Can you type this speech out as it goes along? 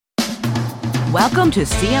Welcome to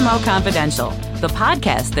CMO Confidential, the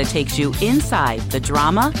podcast that takes you inside the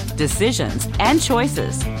drama, decisions, and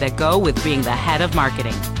choices that go with being the head of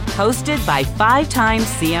marketing. Hosted by five-time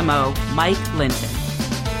CMO Mike Linton.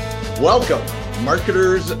 Welcome,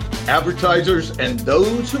 marketers, advertisers, and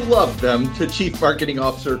those who love them to Chief Marketing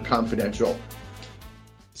Officer Confidential.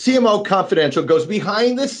 CMO Confidential goes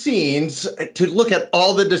behind the scenes to look at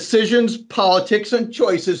all the decisions, politics, and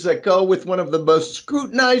choices that go with one of the most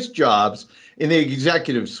scrutinized jobs in the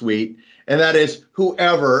executive suite, and that is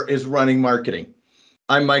whoever is running marketing.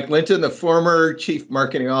 I'm Mike Linton, the former Chief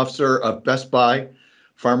Marketing Officer of Best Buy,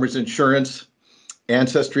 Farmers Insurance,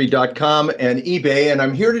 Ancestry.com, and eBay, and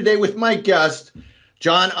I'm here today with my guest,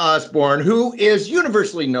 John Osborn, who is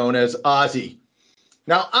universally known as Ozzy.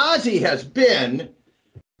 Now, Ozzy has been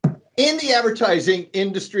in the advertising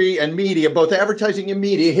industry and media, both advertising and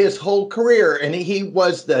media, his whole career, and he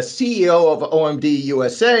was the CEO of OMD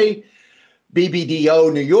USA,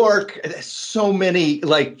 BBDO New York. So many,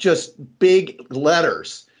 just big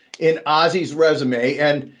letters in Ozzy's resume.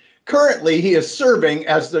 And currently, he is serving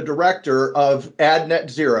as the director of AdNet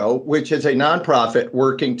Zero, which is a nonprofit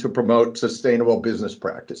working to promote sustainable business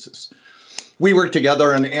practices. We worked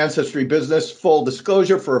together on Ancestry Business, full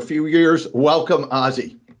disclosure, for a few years. Welcome,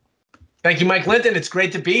 Ozzy. Thank you, Mike Linton. It's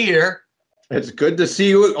great to be here. It's good to see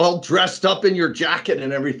you all dressed up in your jacket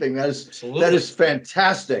and everything. That is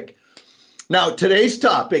fantastic. Now, today's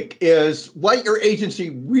topic is what your agency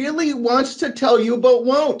really wants to tell you but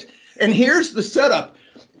won't. And here's the setup.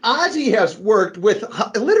 Ozzy has worked with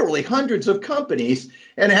literally hundreds of companies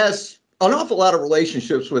and has an awful lot of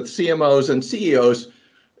relationships with CMOs and CEOs,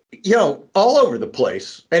 all over the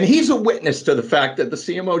place. And he's a witness to the fact that the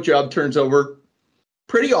CMO job turns over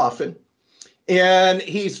pretty often. And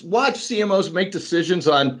he's watched CMOs make decisions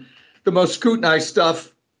on the most scrutinized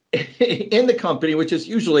stuff in the company, which is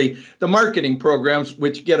usually the marketing programs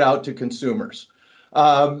which get out to consumers.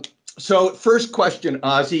 So first question,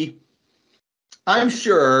 Ozzy. I'm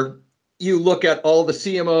sure you look at all the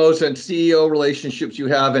CMOs and CEO relationships you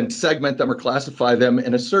have and segment them or classify them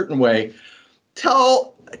in a certain way.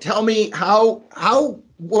 Tell me how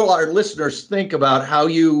will our listeners think about how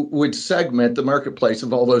you would segment the marketplace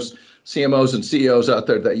of all those CMOs and CEOs out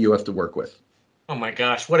there that you have to work with? Oh my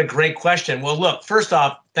gosh, what a great question. Well, look, first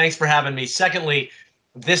off, thanks for having me. Secondly,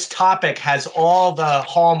 this topic has all the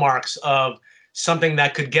hallmarks of something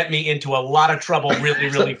that could get me into a lot of trouble really,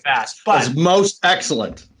 really fast. But it's most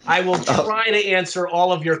excellent. I will try to answer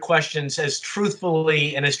all of your questions as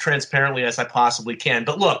truthfully and as transparently as I possibly can.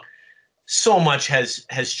 But look, so much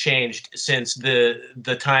has changed since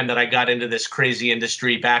the time that I got into this crazy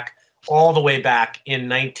industry all the way back in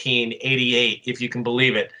 1988, if you can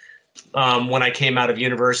believe it. When I came out of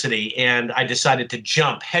university, and I decided to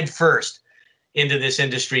jump headfirst into this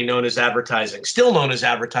industry known as advertising, still known as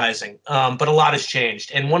advertising, but a lot has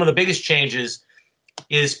changed. And one of the biggest changes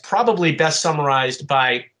is probably best summarized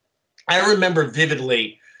by, I remember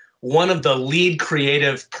vividly, one of the lead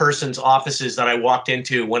creative person's offices that I walked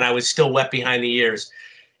into when I was still wet behind the ears.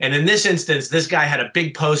 And in this instance, this guy had a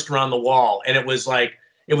big poster on the wall, and it was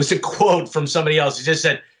a quote from somebody else. He just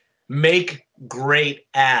said, "Make great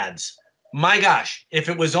ads." My gosh, if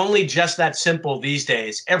it was only just that simple these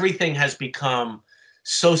days, everything has become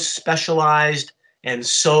so specialized and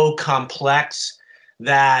so complex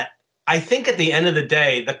that I think at the end of the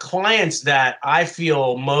day, the clients that I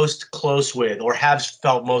feel most close with or have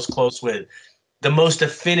felt most close with, the most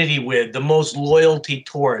affinity with, the most loyalty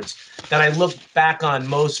towards, that I look back on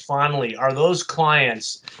most fondly are those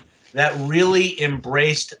clients that really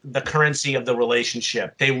embraced the currency of the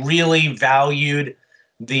relationship. They really valued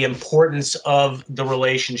the importance of the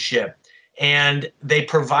relationship, and they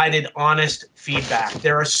provided honest feedback.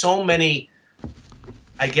 There are so many,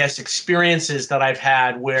 experiences that I've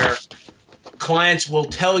had where clients will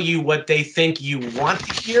tell you what they think you want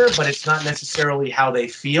to hear, but it's not necessarily how they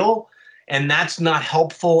feel, and that's not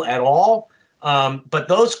helpful at all. But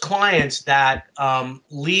those clients that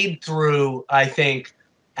lead through, I think,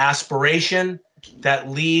 aspiration,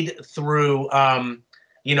 that lead through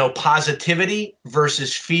positivity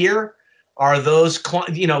versus fear, are those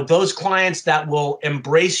clients that will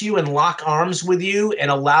embrace you and lock arms with you and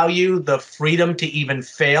allow you the freedom to even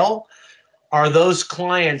fail, are those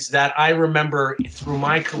clients that I remember through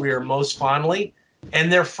my career most fondly.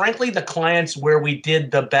 And they're frankly the clients where we did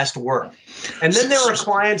the best work. And then there are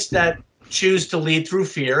clients that choose to lead through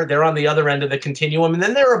fear. They're on the other end of the continuum. And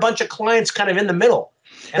then there are a bunch of clients kind of in the middle.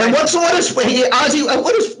 And what does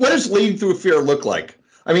leading through fear look like?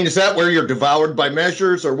 I mean, is that where you're devoured by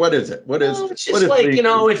measures, or what is it? What is? It's just like,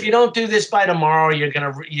 if you don't do this by tomorrow,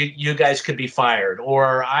 you guys could be fired.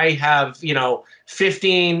 Or I have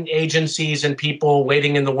 15 agencies and people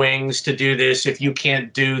waiting in the wings to do this. If you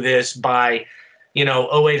can't do this by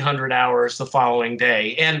 0800 hours the following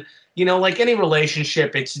day. And like any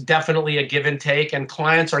relationship, it's definitely a give and take, and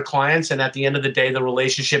clients are clients. And at the end of the day, the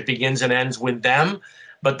relationship begins and ends with them.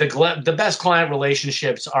 But the best client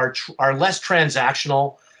relationships are less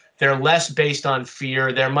transactional. They're less based on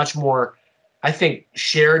fear. They're much more, I think,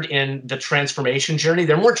 shared in the transformation journey.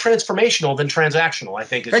 They're more transformational than transactional, I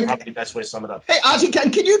think, is probably the best way to sum it up. Hey, Ozzy,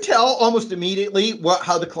 can you tell almost immediately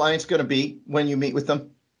how the client's going to be when you meet with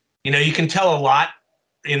them? You can tell a lot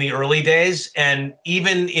in the early days. And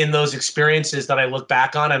even in those experiences that I look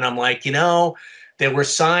back on and I'm like, there were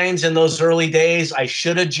signs in those early days. I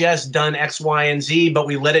should have just done X, Y, and Z, but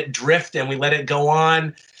we let it drift and we let it go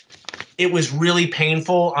on. It was really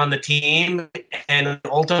painful on the team, and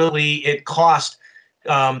ultimately it cost,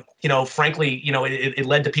 frankly, it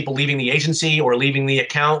led to people leaving the agency or leaving the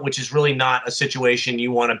account, which is really not a situation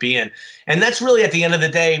you want to be in. And that's really, at the end of the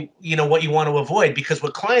day, what you want to avoid, because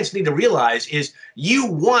what clients need to realize is you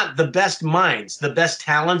want the best minds, the best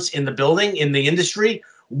talents in the building, in the industry,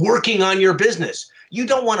 working on your business. You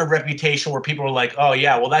don't want a reputation where people are like, oh,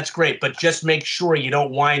 yeah, well, that's great, but just make sure you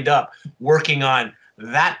don't wind up working on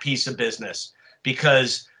that piece of business,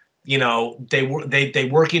 because they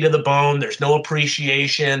work you to the bone. There's no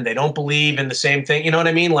appreciation. They don't believe in the same thing. You know what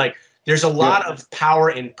I mean? Like, there's a lot of power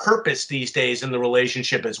and purpose these days in the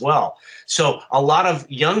relationship as well. So a lot of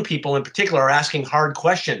young people in particular are asking hard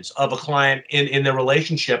questions of a client in their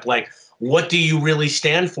relationship, like, what do you really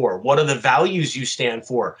stand for? What are the values you stand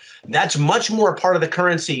for? That's much more part of the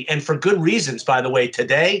currency, and for good reasons, by the way,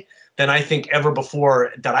 today than I think ever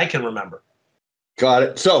before that I can remember. Got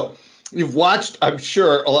it. So you've watched, I'm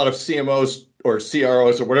sure, a lot of CMOs or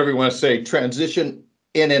CROs or whatever you want to say transition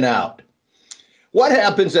in and out. What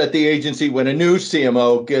happens at the agency when a new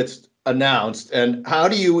CMO gets announced, and how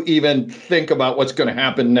do you even think about what's going to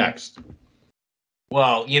happen next?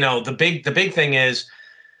 Well, the big thing is,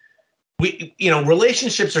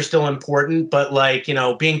 relationships are still important, but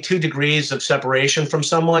being 2 degrees of separation from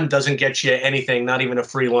someone doesn't get you anything, not even a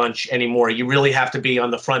free lunch anymore. You really have to be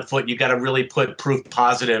on the front foot. You got to really put proof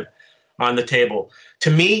positive on the table.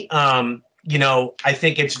 To me, I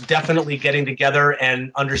think it's definitely getting together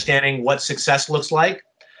and understanding what success looks like.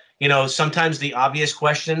 Sometimes the obvious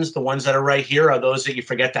questions, the ones that are right here, are those that you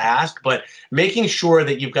forget to ask, but making sure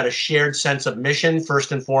that you've got a shared sense of mission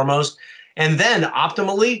first and foremost, and then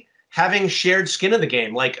optimally having shared skin in the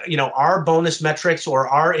game. Our bonus metrics or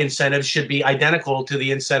our incentives should be identical to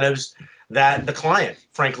the incentives that the client,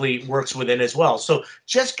 frankly, works within as well. So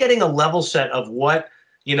just getting a level set of what,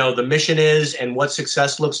 the mission is and what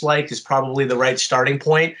success looks like is probably the right starting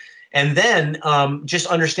point. And then just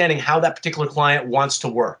understanding how that particular client wants to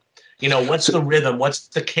work. What's the rhythm? What's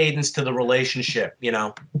the cadence to the relationship, Hey,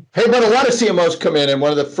 but a lot of CMOs come in, and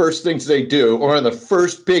one of the first things they do, or one of the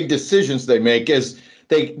first big decisions they make, is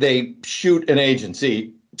they shoot an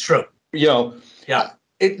agency. True. Yeah.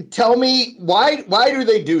 Tell me, why do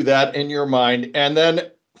they do that in your mind? And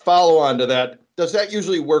then follow on to that, does that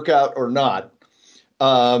usually work out or not?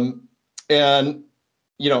 And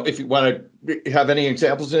if you want to have any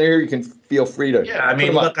examples in here, you can feel free to. Yeah, I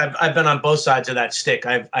mean, look, I've been on both sides of that stick.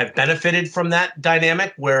 I've benefited from that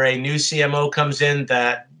dynamic where a new CMO comes in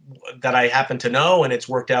that I happen to know, and it's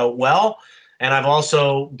worked out well. And I've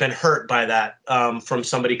also been hurt by that from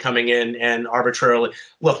somebody coming in and arbitrarily.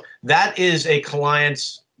 Look, that is a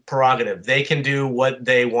client's prerogative. They can do what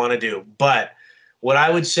they want to do. But what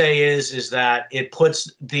I would say is that it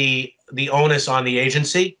puts the onus on the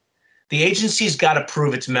agency. The agency's got to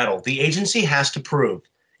prove its mettle. The agency has to prove.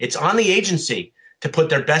 It's on the agency to put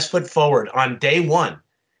their best foot forward on day one,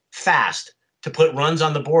 fast, to put runs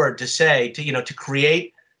on the board, to say, to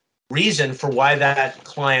create reason for why that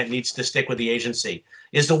client needs to stick with the agency.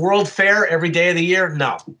 Is the world fair every day of the year?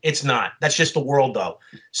 No, it's not. That's just the world, though.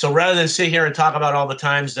 So rather than sit here and talk about all the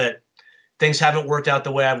times that things haven't worked out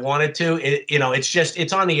the way I've wanted to,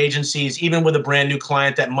 it's on the agencies, even with a brand new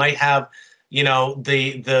client that might have,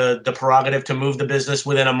 the prerogative to move the business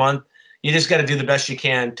within a month. You just got to do the best you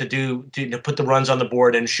can to put the runs on the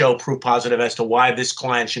board and show proof positive as to why this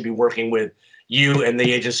client should be working with you and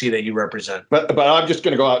the agency that you represent. But I'm just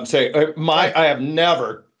going to go out and say, I have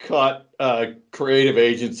never cut a creative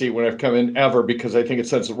agency when I've come in ever, because I think it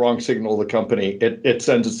sends the wrong signal to the company. It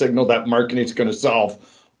sends a signal that marketing is going to solve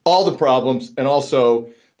all the problems, and also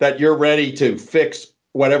that you're ready to fix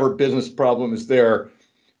whatever business problem is there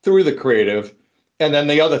through the creative. And then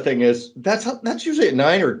the other thing is that's usually a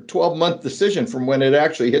 9 or 12-month decision from when it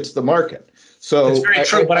actually hits the market. So it's very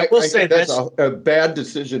true. But I will say that's this: a bad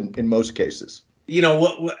decision in most cases. you know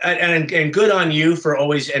what, and good on you for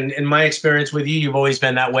always. And in my experience with you, you've always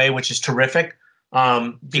been that way, which is terrific.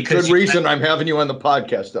 Because good reason I'm having you on the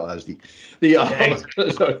podcast, Ozzy.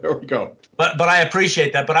 So there we go. But I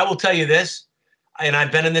appreciate that. But I will tell you this, and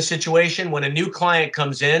I've been in this situation when a new client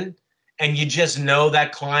comes in, and you just know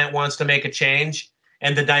that client wants to make a change,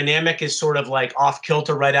 and the dynamic is sort of like off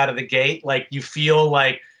kilter right out of the gate. Like you feel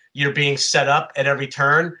like you're being set up at every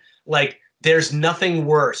turn. Like there's nothing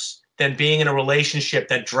worse than being in a relationship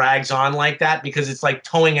that drags on like that, because it's like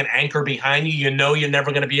towing an anchor behind you. You know you're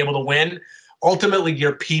never going to be able to win. Ultimately,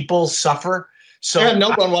 your people suffer. So and no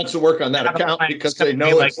one wants to work on that account because they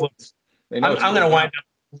know I'm going to wind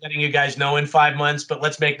up letting you guys know in 5 months, but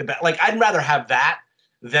let's make the bet. Like I'd rather have that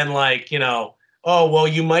than like, oh, well,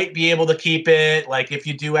 you might be able to keep it, like if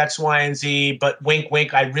you do X, Y, and Z, but wink,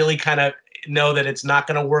 wink, I really kind of know that it's not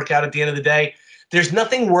going to work out at the end of the day. There's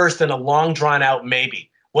nothing worse than a long drawn out maybe.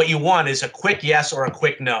 What you want is a quick yes or a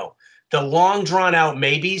quick no. The long drawn out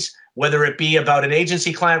maybes, whether it be about an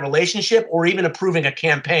agency client relationship or even approving a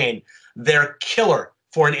campaign, they're killer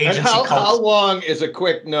for an agency. And how long is a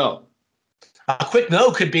quick no? A quick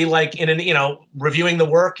no could be like reviewing the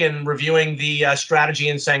work and reviewing the strategy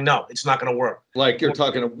and saying, no, it's not going to work. Like you're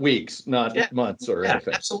talking weeks, not months or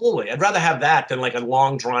anything. Absolutely. I'd rather have that than like a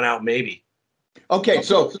long drawn out maybe. Okay.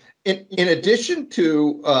 So in addition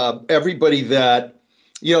to everybody that,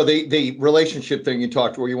 the relationship thing you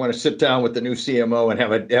talked where you want to sit down with the new CMO and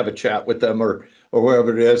have a chat with them or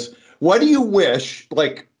whoever it is, what do you wish,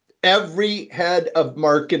 like, every head of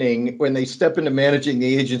marketing, when they step into managing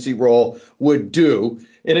the agency role, would do,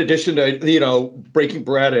 in addition to, breaking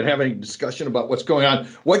bread and having a discussion about what's going on?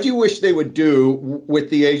 What do you wish they would do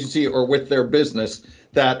with the agency or with their business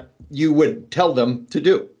that you would tell them to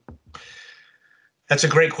do? That's a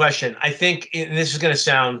great question. I think, and this is going to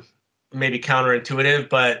sound maybe counterintuitive,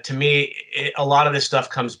 but to me, a lot of this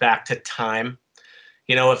stuff comes back to time.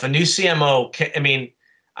 If a new CMO,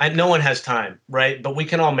 no one has time, right? But we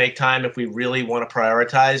can all make time if we really want to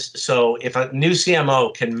prioritize. So if a new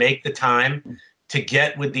CMO can make the time to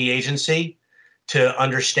get with the agency to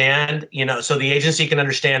understand, so the agency can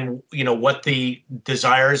understand, what the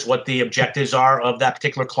desires, what the objectives are of that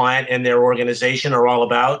particular client and their organization are all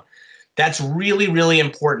about, that's really, really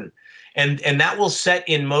important. And that will set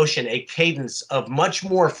in motion a cadence of much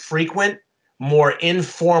more frequent, more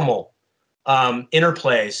informal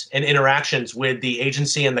interplays and interactions with the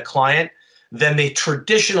agency and the client than the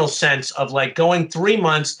traditional sense of like going 3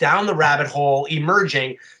 months down the rabbit hole,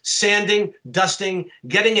 emerging, sanding, dusting,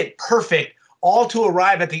 getting it perfect, all to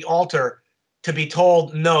arrive at the altar to be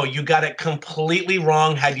told, no, you got it completely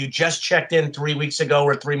wrong. Had you just checked in 3 weeks ago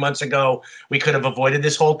or 3 months ago, we could have avoided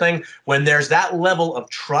this whole thing. When there's that level of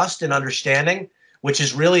trust and understanding, which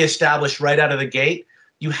is really established right out of the gate,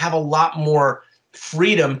 you have a lot more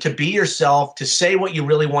freedom to be yourself, to say what you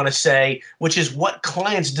really want to say, which is what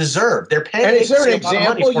clients deserve. They're paying. And is there an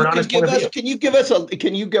example you can give us?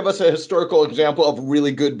 Can you give us a historical example of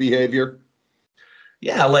really good behavior?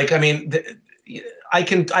 Yeah, I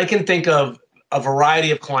can think of a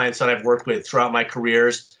variety of clients that I've worked with throughout my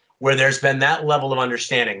careers where there's been that level of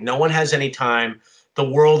understanding. No one has any time. The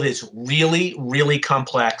world is really, really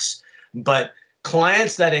complex, but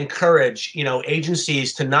clients that encourage,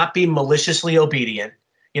 agencies to not be maliciously obedient.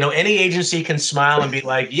 Any agency can smile and be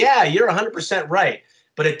like, yeah, you're 100% right.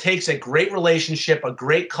 But it takes a great relationship, a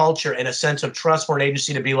great culture, and a sense of trust for an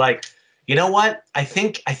agency to be like, you know what? I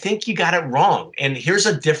think you got it wrong. And here's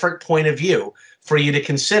a different point of view for you to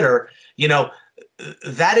consider.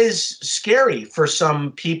 That is scary for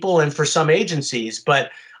some people and for some agencies.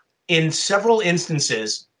 But in several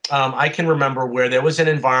instances, I can remember where there was an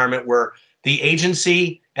environment where the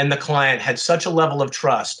agency and the client had such a level of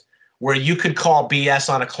trust where you could call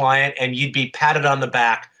BS on a client and you'd be patted on the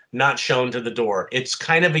back, not shown to the door. It's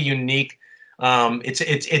kind of a unique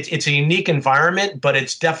it's a unique environment, but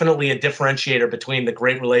it's definitely a differentiator between the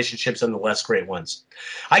great relationships and the less great ones.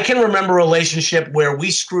 I can remember a relationship where I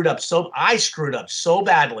screwed up so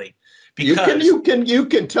badly because you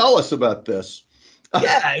can tell us about this.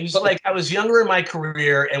 Yeah, it was like I was younger in my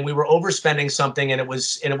career and we were overspending something, and it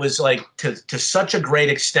was like to such a great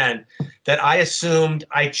extent that I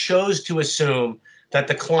chose to assume that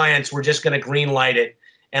the clients were just going to green light it.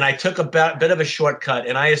 And I took a bit of a shortcut,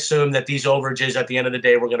 and I assumed that these overages at the end of the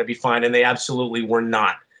day were going to be fine, and they absolutely were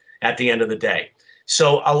not at the end of the day.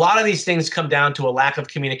 So a lot of these things come down to a lack of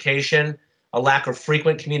communication, a lack of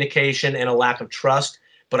frequent communication, and a lack of trust.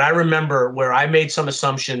 But I remember where I made some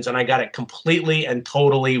assumptions and I got it completely and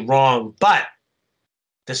totally wrong. But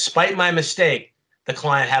despite my mistake, the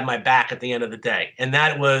client had my back at the end of the day. And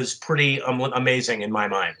that was pretty amazing in my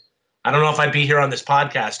mind. I don't know if I'd be here on this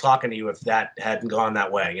podcast talking to you if that hadn't gone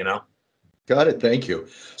that way, you know? Got it. Thank you.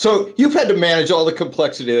 So you've had to manage all the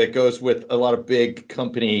complexity that goes with a lot of big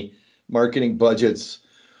company marketing budgets.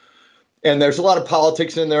 And there's a lot of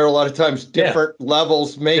politics in there. A lot of times different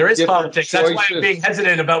levels make there is different politics. choices. That's why I'm being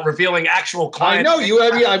hesitant about revealing actual clients. I know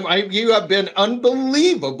you have been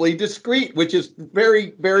unbelievably discreet, which is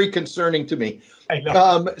very, very concerning to me. I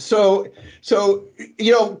know. So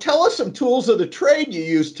tell us some tools of the trade you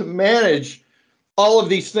use to manage all of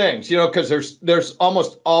these things, because there's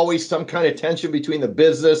almost always some kind of tension between the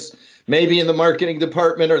business, maybe in the marketing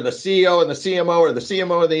department, or the CEO and the CMO, or the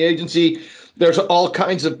CMO and the agency. There's all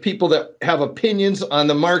kinds of people that have opinions on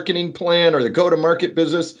the marketing plan or the go-to-market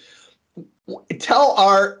business. Tell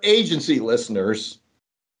our agency listeners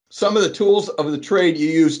some of the tools of the trade you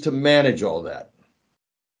use to manage all that.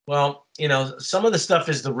 Well, some of the stuff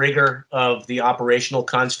is the rigor of the operational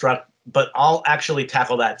construct, but I'll actually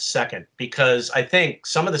tackle that second, because I think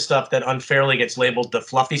some of the stuff that unfairly gets labeled the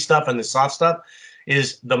fluffy stuff and the soft stuff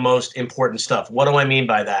is the most important stuff. What do I mean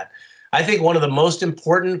by that? I think one of the most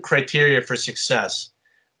important criteria for success,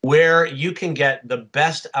 where you can get the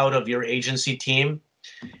best out of your agency team,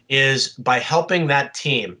 is by helping that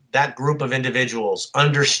team, that group of individuals,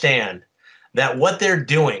 understand that what they're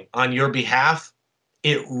doing on your behalf,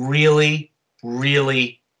 it really,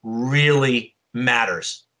 really, really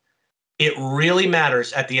matters. It really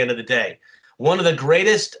matters at the end of the day. One of the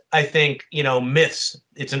greatest, I think, myths,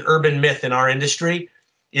 it's an urban myth in our industry,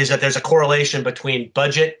 is that there's a correlation between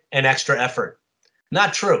budget and extra effort.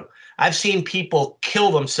 Not true. I've seen people kill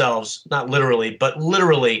themselves, not literally, but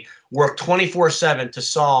literally work 24/7 to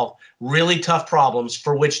solve really tough problems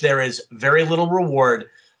for which there is very little reward,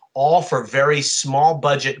 all for very small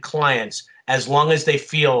budget clients, as long as they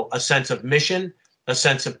feel a sense of mission, a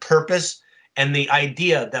sense of purpose, and the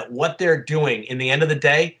idea that what they're doing in the end of the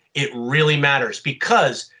day, it really matters.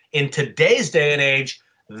 Because in today's day and age,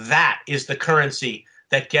 that is the currency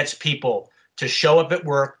that gets people to show up at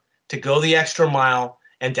work, to go the extra mile,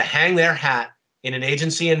 and to hang their hat in an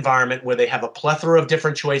agency environment where they have a plethora of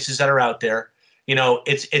different choices that are out there.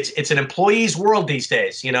 It's an employee's world these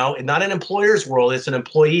days, not an employer's world, it's an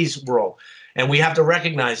employee's world. And we have to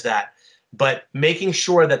recognize that. But making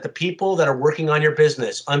sure that the people that are working on your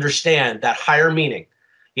business understand that higher meaning,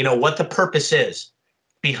 what the purpose is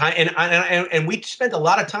behind. And we spent a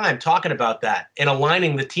lot of time talking about that and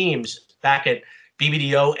aligning the teams back at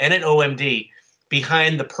BBDO and at OMD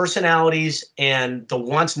behind the personalities and the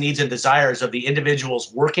wants, needs, and desires of the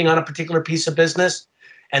individuals working on a particular piece of business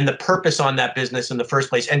and the purpose on that business in the first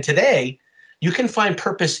place. And today, you can find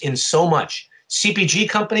purpose in so much. CPG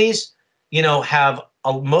companies,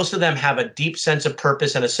 most of them have a deep sense of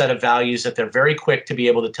purpose and a set of values that they're very quick to be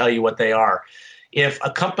able to tell you what they are. If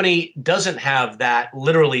a company doesn't have that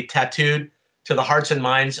literally tattooed to the hearts and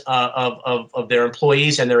minds of their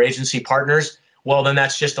employees and their agency partners, well, then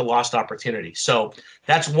that's just a lost opportunity. So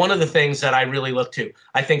that's one of the things that I really look to.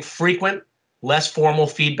 I think frequent, less formal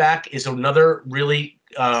feedback is another really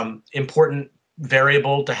important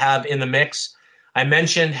variable to have in the mix. I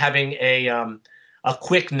mentioned having a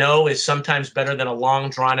quick no is sometimes better than a long,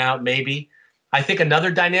 drawn-out maybe. I think another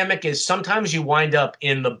dynamic is sometimes you wind up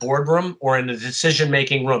in the boardroom or in the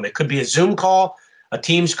decision-making room. It could be a Zoom call, a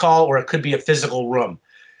Teams call, or it could be a physical room.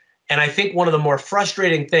 And I think one of the more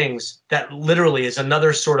frustrating things that literally is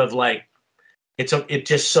another sort of like, it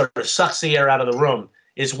just sort of sucks the air out of the room,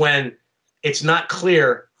 is when it's not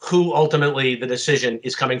clear who ultimately the decision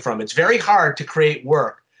is coming from. It's very hard to create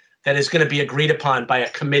work that is going to be agreed upon by a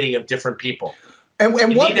committee of different people. And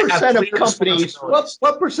what percent of companies,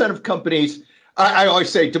 what percent of companies, I always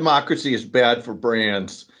say democracy is bad for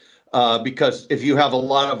brands. Because if you have a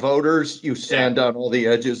lot of voters, you sand down all the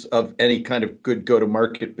edges of any kind of good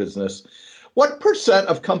go-to-market business. What percent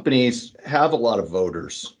of companies have a lot of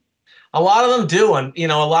voters? A lot of them do, and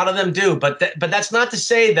a lot of them do. But that's not to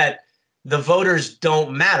say that the voters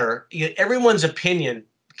don't matter. Everyone's opinion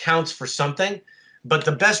counts for something, but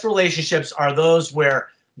the best relationships are those where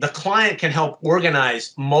the client can help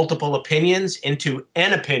organize multiple opinions into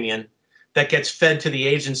an opinion that gets fed to the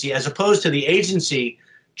agency, as opposed to the agency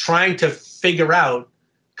trying to figure out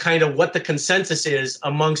kind of what the consensus is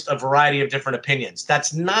amongst a variety of different opinions.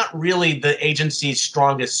 That's not really the agency's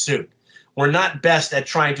strongest suit. We're not best at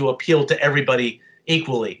trying to appeal to everybody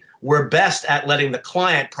equally. We're best at letting the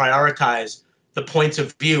client prioritize the points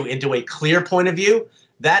of view into a clear point of view.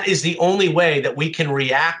 That is the only way that we can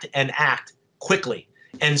react and act quickly.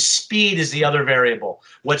 and speed is the other variable.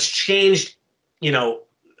 What's changed,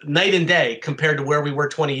 night and day compared to where we were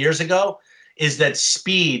 20 years ago is that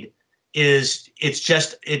speed is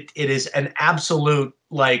an absolute,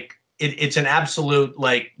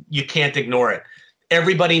 you can't ignore it.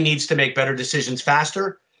 Everybody needs to make better decisions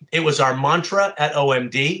faster. It was our mantra at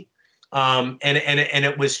OMD. And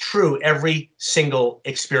it was true every single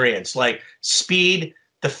experience. Like speed,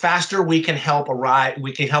 the faster we can help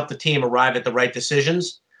the team arrive at the right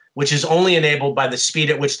decisions, which is only enabled by the speed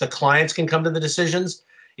at which the clients can come to the decisions,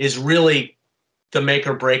 is really the make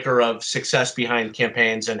or breaker of success behind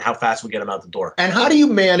campaigns and how fast we get them out the door. And how do you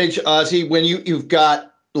manage, Ozzy, when you've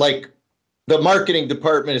got like the marketing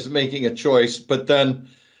department is making a choice, but then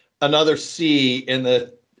another C in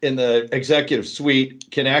the executive suite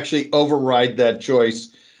can actually override that choice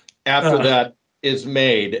after that is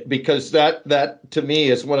made? Because that to me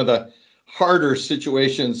is one of the harder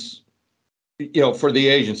situations, for the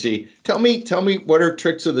agency. Tell me what are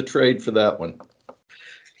tricks of the trade for that one?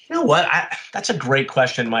 You know what? That's a great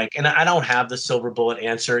question, Mike. And I don't have the silver bullet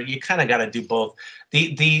answer. You kind of got to do both.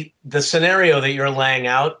 The scenario that you're laying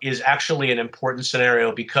out is actually an important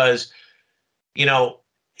scenario because,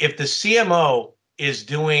 if the CMO is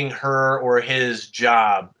doing her or his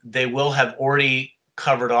job, they will have already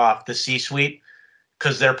covered off the C-suite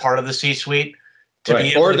because they're part of the C-suite.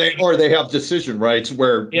 Right. Or they have decision rights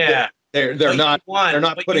where they're not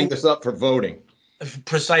putting this up for voting.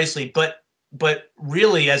 Precisely. But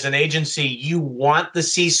really, as an agency, you want the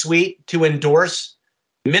C-suite to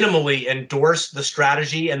minimally endorse the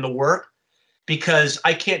strategy and the work, because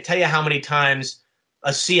I can't tell you how many times a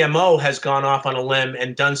CMO has gone off on a limb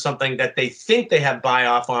and done something that they think they have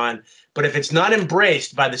buy-off on, but if it's not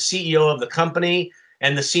embraced by the CEO of the company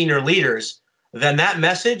and the senior leaders, then that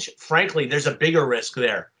message, frankly, there's a bigger risk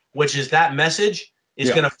there, which is that message is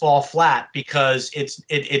going to fall flat because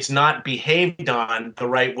it's not behaved on the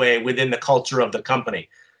right way within the culture of the company.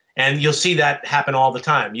 And you'll see that happen all the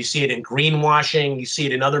time. You see it in greenwashing. You see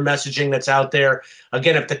it in other messaging that's out there.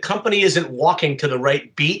 Again, if the company isn't walking to the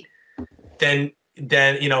right beat, then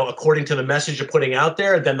according to the message you're putting out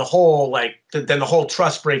there, then the whole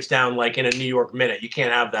trust breaks down like in a New York minute. You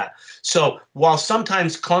can't have that. So while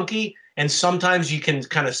sometimes clunky, and sometimes you can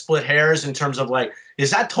kind of split hairs in terms of like,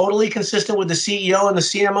 is that totally consistent with the CEO and the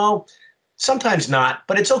CMO? Sometimes not,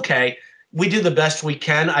 but it's okay. We do the best we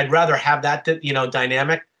can. I'd rather have that,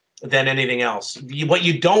 dynamic than anything else. What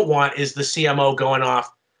you don't want is the CMO going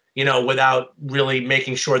off, without really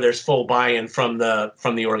making sure there's full buy-in from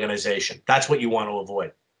the organization. That's what you want to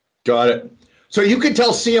avoid. Got it. So you could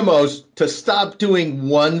tell CMOs to stop doing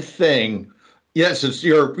one thing. Yes, it's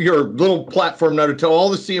your little platform now to tell all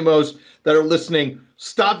the CMOs that are listening,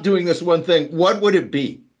 stop doing this one thing. What would it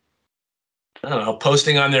be? I don't know,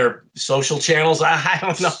 posting on their social channels. I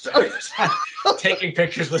don't know. Taking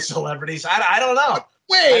pictures with celebrities. I don't know.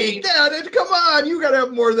 Wait, Dad, come on. You got to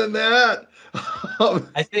have more than that.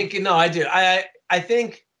 I think, no, I do. I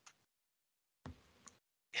think,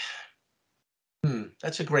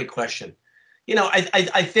 that's a great question.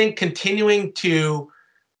 I think continuing to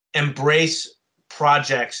embrace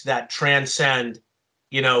projects that transcend,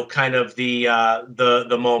 kind of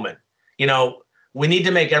the moment. We need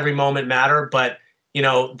to make every moment matter, but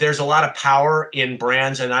there's a lot of power in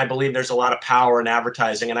brands, and I believe there's a lot of power in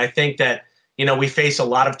advertising. And I think that we face a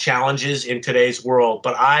lot of challenges in today's world,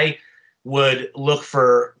 but I would look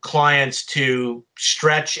for clients to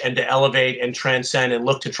stretch and to elevate and transcend and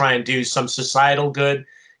look to try and do some societal good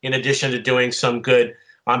in addition to doing some good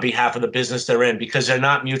on behalf of the business they're in, because they're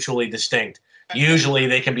not mutually distinct. Usually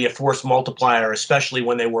they can be a force multiplier, especially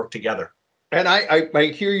when they work together. And I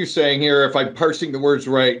hear you saying here, if I'm parsing the words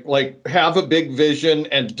right, like have a big vision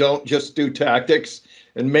and don't just do tactics,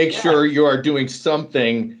 and make sure you are doing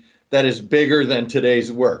something that is bigger than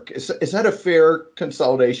today's work. Is that a fair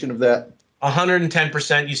consolidation of that?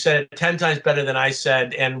 110%. You said it 10 times better than I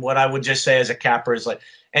said. And what I would just say as a capper is like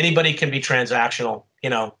anybody can be transactional.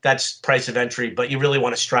 That's price of entry, but you really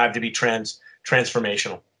want to strive to be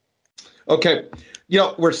transformational. Okay.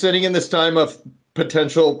 We're sitting in this time of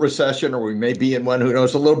potential recession, or we may be in one, who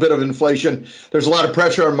knows, a little bit of inflation. There's a lot of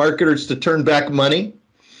pressure on marketers to turn back money.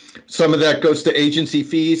 Some of that goes to agency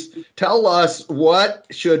fees. Tell us, what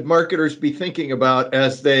should marketers be thinking about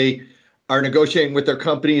as they are negotiating with their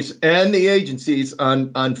companies and the agencies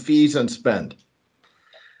on fees and spend?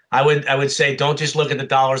 I would say don't just look at the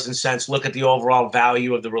dollars and cents, look at the overall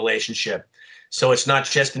value of the relationship. So it's not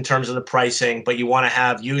just in terms of the pricing, but you want to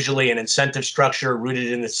have usually an incentive structure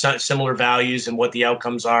rooted in the similar values and what the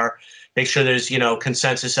outcomes are. Make sure there's,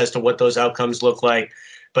 consensus as to what those outcomes look like.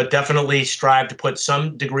 but definitely strive to put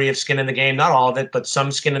some degree of skin in the game, not all of it, but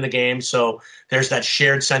some skin in the game. So there's that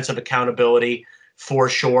shared sense of accountability for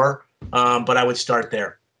sure. But I would start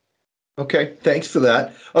there. Okay, thanks for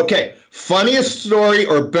that. Okay, funniest story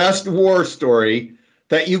or best war story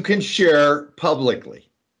that you can share publicly?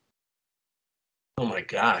 Oh my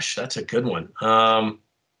gosh, that's a good one. Oh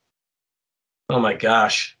my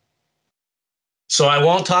gosh. So I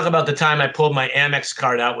won't talk about the time I pulled my Amex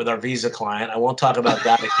card out with our Visa client. I won't talk about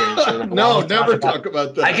that occasion. No, never talk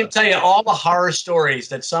about that. I can tell you all the horror stories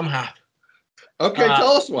that somehow. Okay,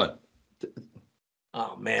 tell us one.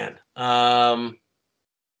 Oh man.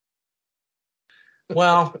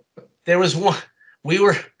 Well, there was one.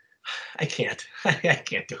 I can't do it. I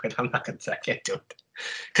can't do it.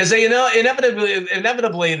 Because,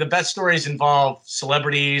 inevitably, the best stories involve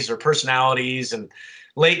celebrities or personalities and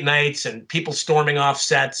late nights and people storming off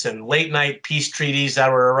sets and late night peace treaties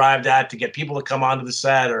that were arrived at to get people to come onto the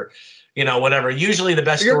set or, whatever. Usually the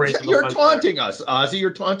best stories. You're taunting us, Ozzy.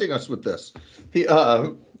 You're taunting us with this.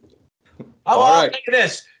 I'll tell you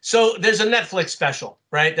this. So there's a Netflix special,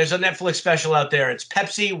 right? There's a Netflix special out there. It's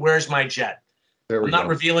Pepsi, Where's My Jet? I'm not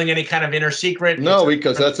revealing any kind of inner secret. No,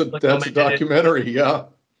 because that's a documentary. Yeah.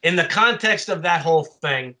 In the context of that whole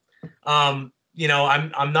thing, I'm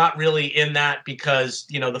not really in that because,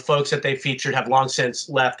 the folks that they featured have long since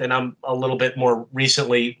left and I'm a little bit more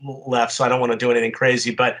recently left. So I don't want to do anything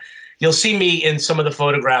crazy, but you'll see me in some of the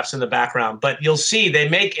photographs in the background, but you'll see they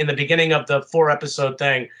make in the beginning of the 4-episode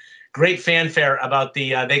thing, great fanfare about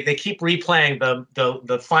the, they keep replaying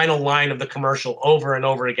the final line of the commercial over and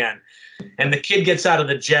over again. And the kid gets out of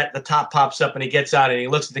the jet, the top pops up and he gets out and he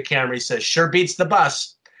looks at the camera, he says, "Sure beats the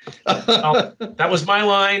bus." That was my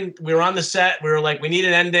line. We were on the set. We were like, we need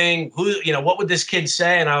an ending. What would this kid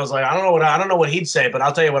say? And I was like, I don't know what he'd say, but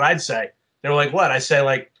I'll tell you what I'd say. They were like, what? I say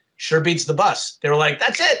like, "Sure beats the bus." They were like,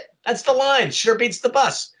 that's it. That's the line. "Sure beats the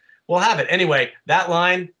bus." We'll have it. Anyway, that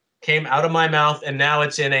line came out of my mouth and now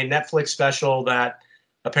it's in a Netflix special that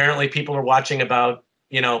apparently people are watching about,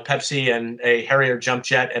 Pepsi and a Harrier jump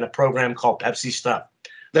jet and a program called Pepsi Stuff.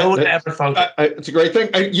 That would ever function. It's a great thing.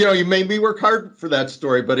 You made me work hard for that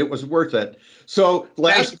story, but it was worth it. So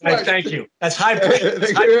thank you. That's high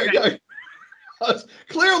praise.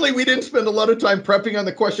 Clearly, we didn't spend a lot of time prepping on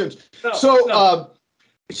the questions. So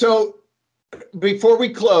before we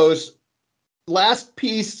close, last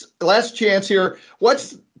chance here.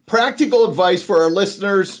 What's practical advice for our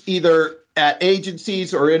listeners, either at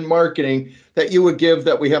agencies or in marketing, that you would give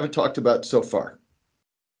that we haven't talked about so far?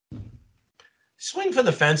 Swing for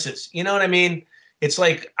the fences. You know what I mean? It's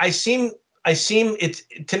like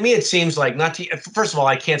to me, it seems like first of all,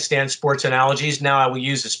 I can't stand sports analogies. Now I will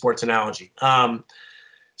use a sports analogy.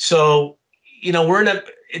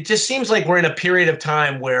 It just seems like we're in a period of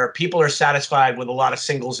time where people are satisfied with a lot of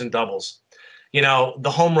singles and doubles. The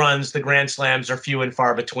home runs, the grand slams are few and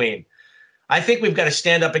far between. I think we've got to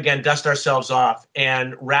stand up again, dust ourselves off,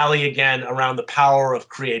 and rally again around the power of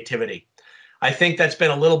creativity. I think that's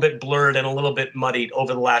been a little bit blurred and a little bit muddied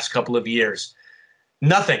over the last couple of years.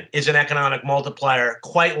 Nothing is an economic multiplier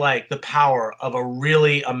quite like the power of a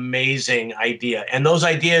really amazing idea. And those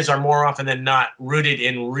ideas are more often than not rooted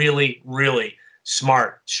in really, really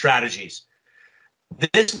smart strategies.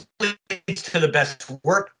 This leads to the best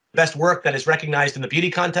work that is recognized in the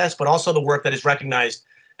beauty contest, but also the work that is recognized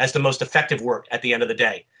as the most effective work at the end of the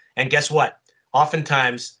day. And guess what?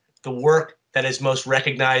 Oftentimes, the work that is most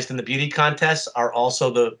recognized in the beauty contests are also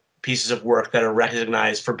the pieces of work that are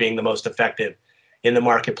recognized for being the most effective in the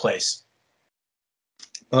marketplace.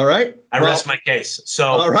 All right. I rest my case. So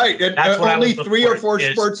all right. And only 3 or 4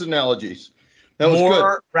 sports analogies. That was more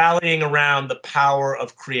good. Rallying around the power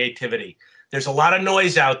of creativity. There's a lot of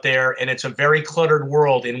noise out there, and it's a very cluttered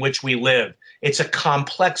world in which we live. It's a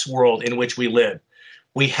complex world in which we live.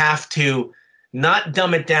 We have to not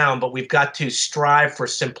dumb it down, but we've got to strive for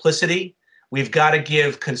simplicity. We've got to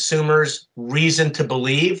give consumers reason to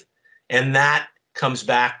believe, and that comes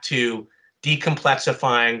back to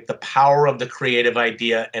decomplexifying the power of the creative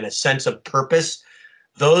idea and a sense of purpose.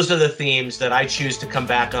 Those are the themes that I choose to come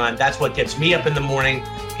back on. That's what gets me up in the morning,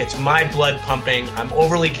 gets my blood pumping. I'm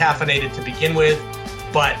overly caffeinated to begin with,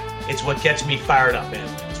 but it's what gets me fired up, man.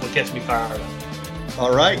 It's what gets me fired up.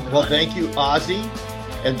 All right. Well, thank you, Ozzy.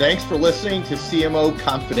 And thanks for listening to CMO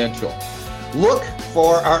Confidential. Look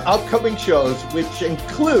for our upcoming shows, which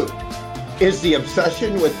include Is the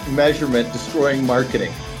Obsession with Measurement Destroying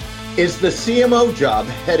Marketing? Is the CMO job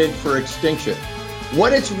headed for extinction?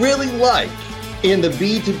 What it's really like in the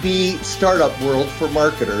B2B startup world for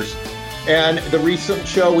marketers. And the recent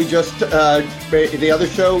show we just, the other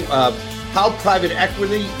show, how private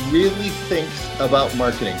equity really thinks about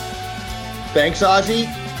marketing. Thanks, Ozzy.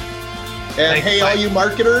 And hey, all you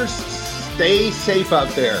marketers, stay safe out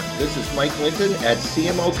there. This is Mike Linton at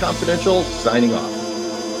CMO Confidential signing off.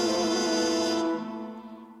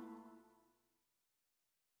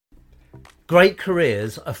 Great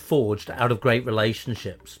careers are forged out of great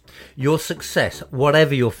relationships. Your success,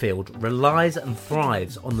 whatever your field, relies and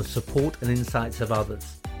thrives on the support and insights of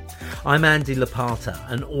others. I'm Andy Lapata,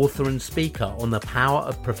 an author and speaker on the power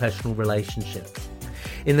of professional relationships.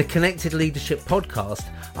 In the Connected Leadership podcast,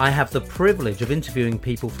 I have the privilege of interviewing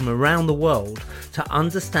people from around the world to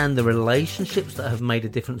understand the relationships that have made a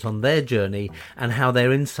difference on their journey and how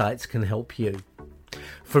their insights can help you.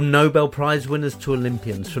 From Nobel Prize winners to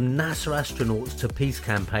Olympians, from NASA astronauts to peace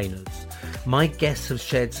campaigners, my guests have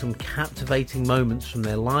shared some captivating moments from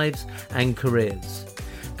their lives and careers.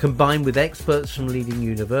 Combined with experts from leading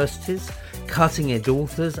universities, cutting-edge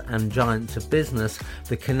authors and giants of business,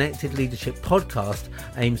 the Connected Leadership podcast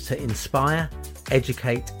aims to inspire,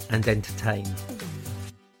 educate and entertain.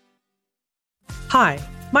 Hi,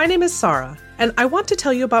 my name is Sarah, and I want to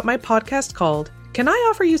tell you about my podcast called Can I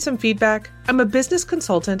Offer You Some Feedback? I'm a business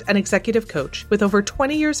consultant and executive coach with over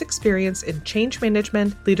 20 years experience in change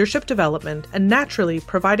management, leadership development, and naturally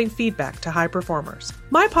providing feedback to high performers.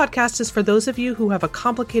 My podcast is for those of you who have a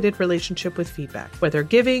complicated relationship with feedback, whether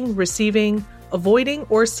giving, receiving, avoiding,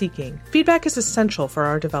 or seeking. Feedback is essential for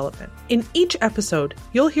our development. In each episode,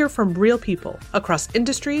 you'll hear from real people across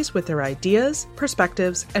industries with their ideas,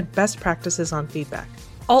 perspectives, and best practices on feedback.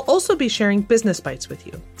 I'll also be sharing business bites with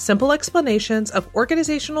you, simple explanations of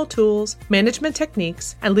organizational tools, management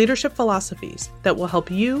techniques, and leadership philosophies that will help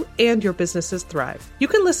you and your businesses thrive. You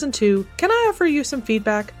can listen to Can I Offer You Some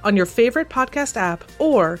Feedback on your favorite podcast app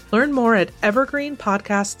or learn more at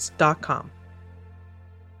evergreenpodcasts.com.